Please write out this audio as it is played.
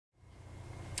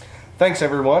Thanks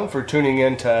everyone for tuning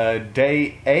in to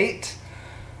day 8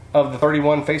 of the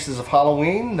 31 Faces of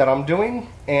Halloween that I'm doing,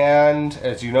 and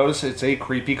as you notice, it's a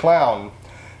creepy clown.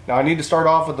 Now I need to start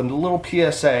off with a little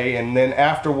PSA, and then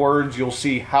afterwards you'll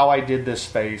see how I did this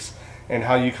face and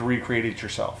how you can recreate it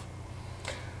yourself.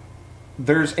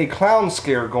 There's a clown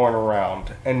scare going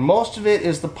around, and most of it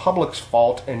is the public's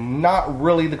fault and not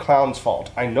really the clown's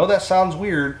fault. I know that sounds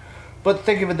weird, but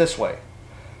think of it this way.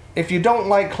 If you don't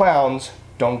like clowns,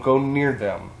 don't go near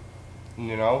them.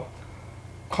 You know?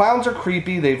 Clowns are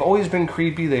creepy. They've always been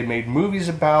creepy. They've made movies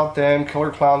about them. Killer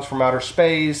Clowns from Outer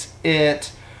Space,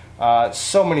 It,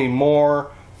 so many more.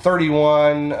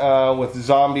 31 with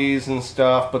zombies and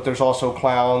stuff, but there's also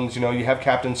clowns. You know, you have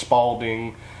Captain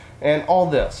Spaulding and all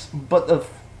this. But the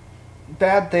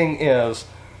bad thing is,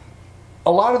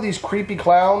 a lot of these creepy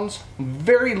clowns,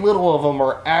 very little of them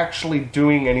are actually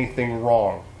doing anything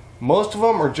wrong. Most of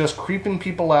them are just creeping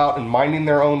people out and minding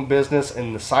their own business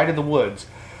in the side of the woods.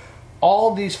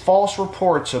 All these false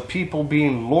reports of people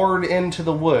being lured into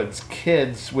the woods,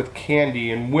 kids with candy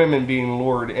and women being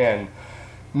lured in,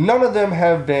 none of them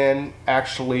have been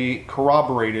actually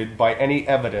corroborated by any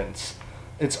evidence.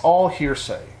 It's all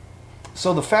hearsay.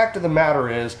 So the fact of the matter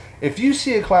is, if you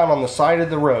see a clown on the side of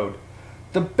the road,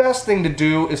 the best thing to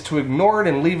do is to ignore it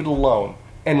and leave it alone,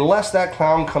 unless that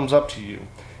clown comes up to you.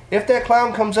 If that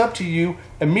clown comes up to you,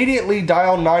 immediately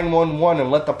dial 911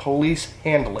 and let the police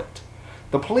handle it.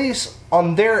 The police,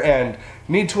 on their end,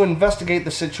 need to investigate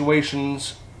the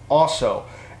situations also.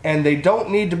 And they don't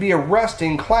need to be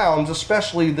arresting clowns,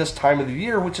 especially this time of the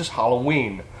year, which is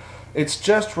Halloween. It's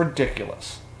just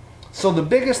ridiculous. So the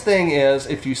biggest thing is,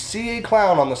 if you see a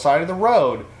clown on the side of the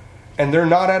road, and they're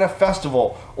not at a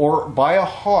festival, or by a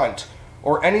haunt,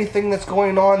 or anything that's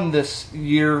going on this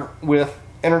year with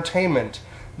entertainment,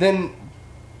 then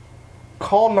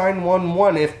call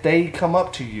 911 if they come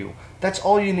up to you. That's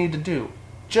all you need to do.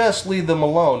 Just leave them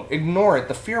alone. Ignore it.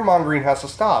 The fear-mongering has to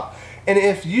stop. And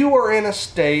if you are in a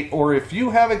state, or if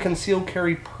you have a concealed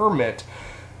carry permit,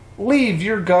 leave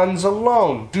your guns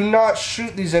alone. Do not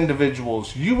shoot these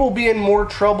individuals. You will be in more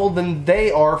trouble than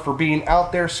they are for being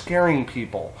out there scaring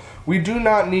people. We do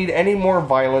not need any more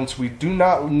violence. We do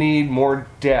not need more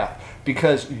death.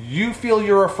 Because you feel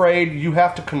you're afraid, you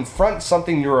have to confront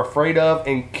something you're afraid of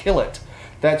and kill it.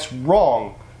 That's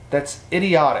wrong. That's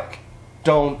idiotic.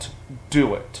 Don't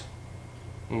do it.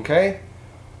 Okay?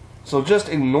 So just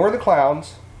ignore the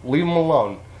clowns. Leave them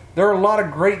alone. There are a lot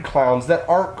of great clowns that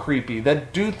aren't creepy,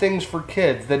 that do things for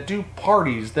kids, that do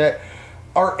parties, that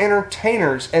are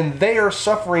entertainers, and they are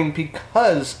suffering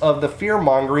because of the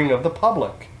fear-mongering of the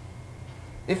public.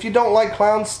 If you don't like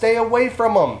clowns, stay away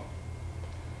from them.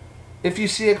 If you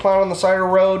see a clown on the side of the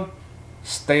road,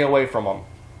 stay away from them.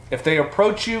 If they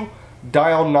approach you,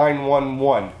 dial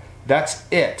 911. That's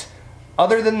it.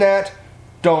 Other than that,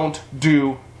 don't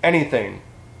do anything.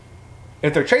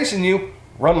 If they're chasing you,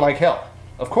 run like hell,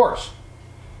 of course.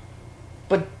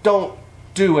 But don't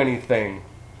do anything.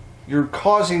 You're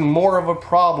causing more of a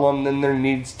problem than there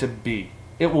needs to be.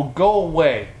 It will go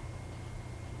away,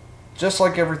 just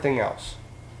like everything else.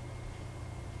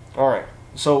 Alright,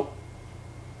 so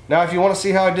now if you want to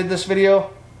see how I did this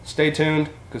video, stay tuned,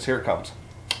 because here it comes.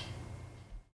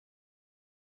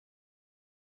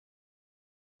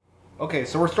 Okay,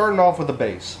 so we're starting off with a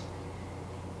base.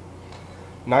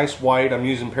 Nice white, I'm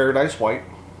using Paradise White.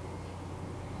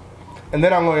 And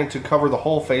then I'm going to cover the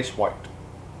whole face white.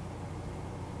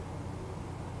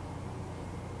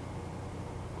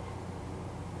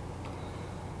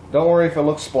 Don't worry if it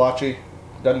looks splotchy,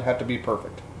 it doesn't have to be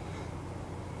perfect.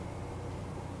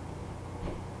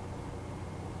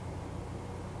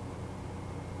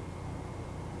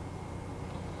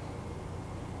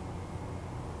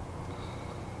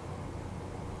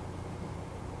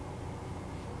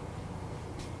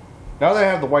 Now that I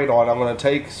have the white on, I'm going to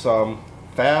take some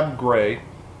Fab Gray,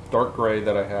 dark gray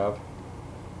that I have,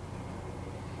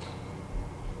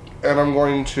 and I'm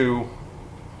going to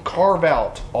carve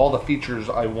out all the features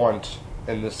I want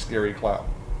in this scary clown.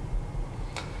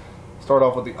 Start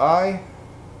off with the eye.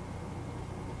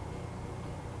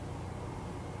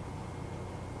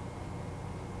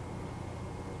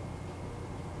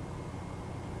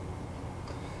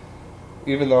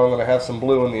 Even though I'm going to have some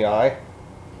blue in the eye,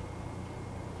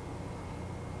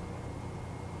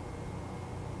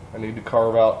 I need to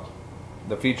carve out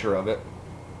the feature of it.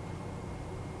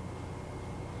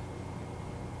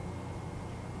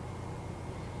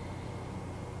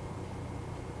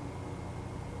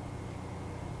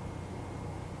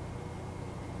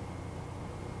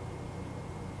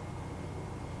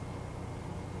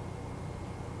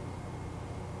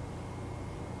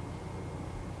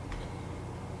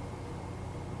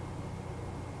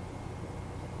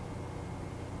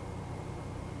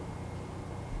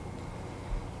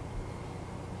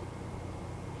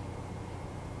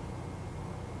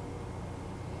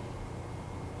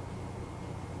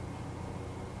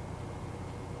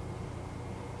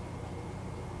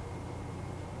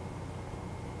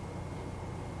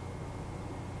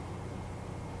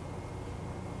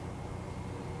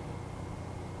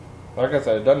 Like I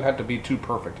said, it doesn't have to be too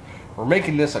perfect. We're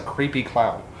making this a creepy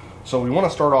clown. So we want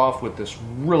to start off with this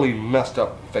really messed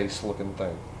up face looking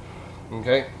thing.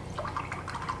 Okay?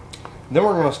 Then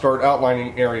we're going to start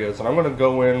outlining areas, and I'm going to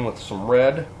go in with some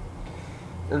red.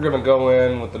 You're going to go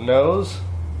in with the nose.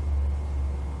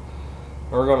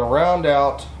 And we're going to round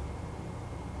out,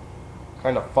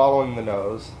 kind of following the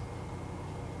nose.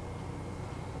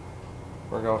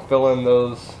 We're going to fill in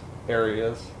those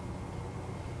areas.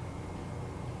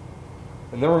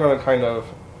 And then we're going to kind of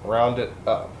round it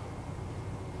up.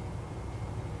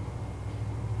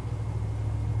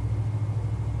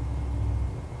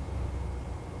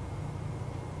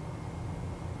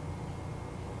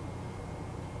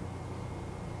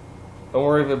 Don't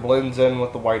worry if it blends in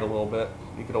with the white a little bit.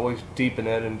 You could always deepen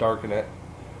it and darken it,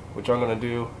 which I'm going to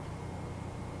do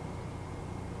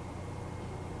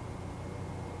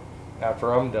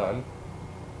after I'm done.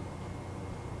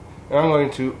 And I'm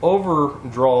going to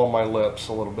overdraw my lips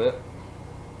a little bit.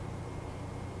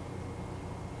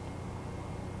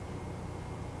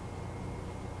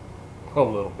 A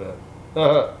little bit.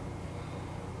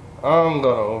 I'm going to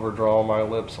overdraw my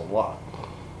lips a lot.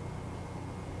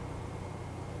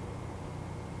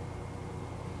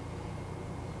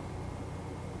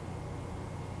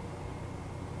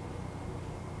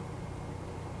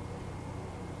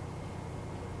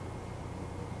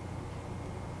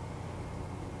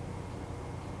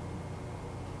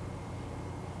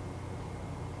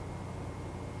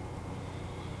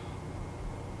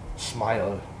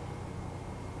 Smile.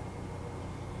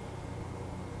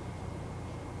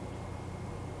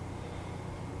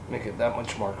 Make it that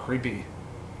much more creepy.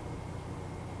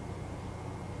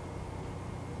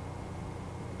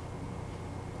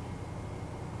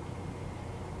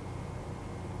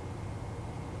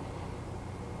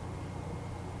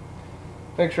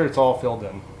 Make sure it's all filled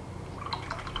in.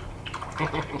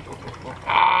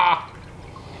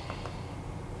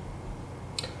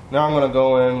 Now I'm going to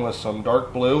go in with some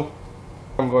dark blue.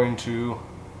 I'm going to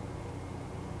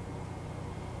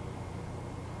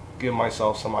give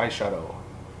myself some eyeshadow.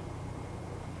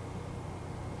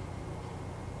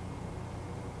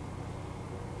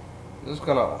 Just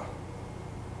going to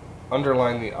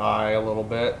underline the eye a little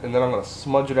bit, and then I'm going to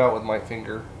smudge it out with my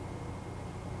finger.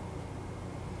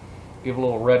 Give a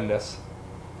little redness,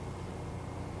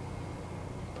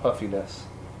 puffiness.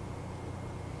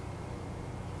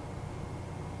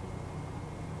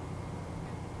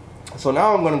 So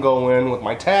now I'm going to go in with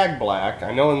my tag black.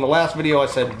 I know in the last video I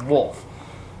said wolf.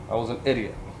 I was an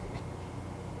idiot.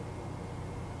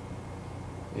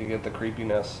 You get the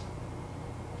creepiness.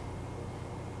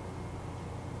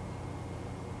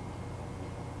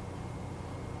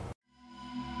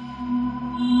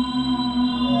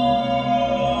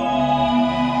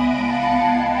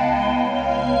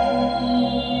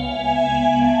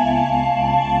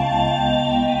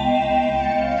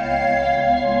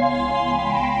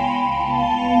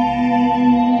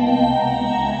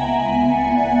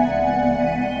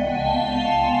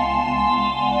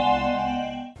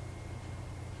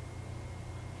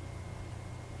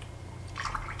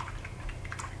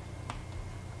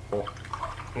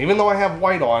 Even though I have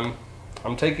white on,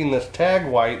 I'm taking this tag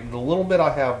white, the little bit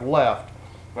I have left,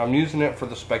 and I'm using it for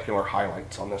the specular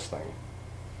highlights on this thing.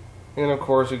 And of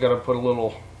course, you got to put a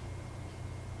little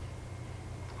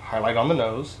highlight on the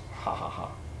nose. Ha ha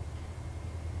ha.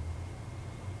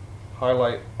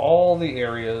 Highlight all the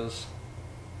areas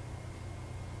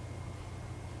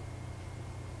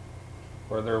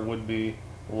where there would be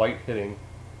light hitting.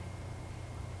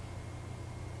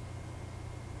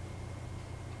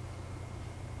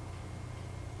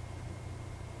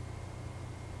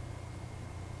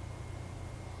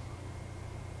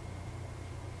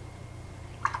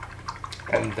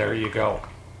 And there you go.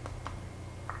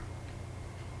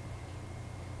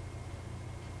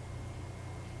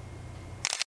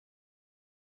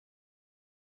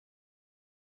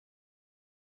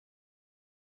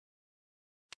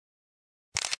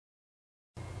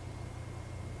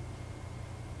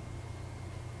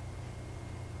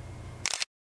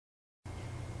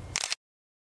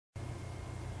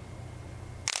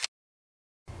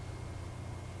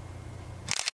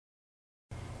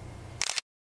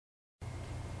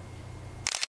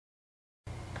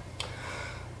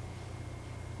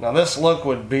 Now this look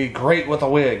would be great with a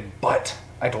wig, but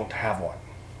I don't have one.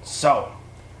 So,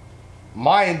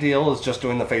 my deal is just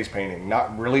doing the face painting,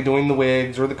 not really doing the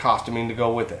wigs or the costuming to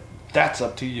go with it. That's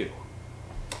up to you.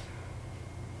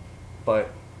 But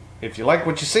if you like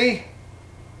what you see,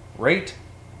 rate,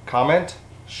 comment,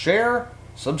 share,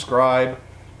 subscribe,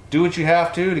 do what you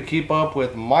have to keep up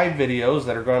with my videos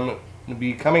that are going to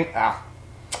be coming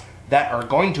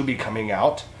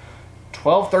out.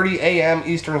 12:30 a.m.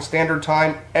 Eastern Standard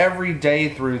Time every day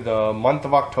through the month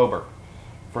of October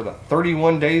for the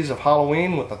 31 days of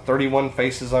Halloween with the 31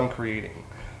 faces I'm creating.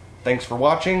 Thanks for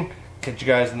watching. Catch you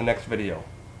guys in the next video.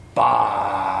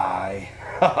 Bye.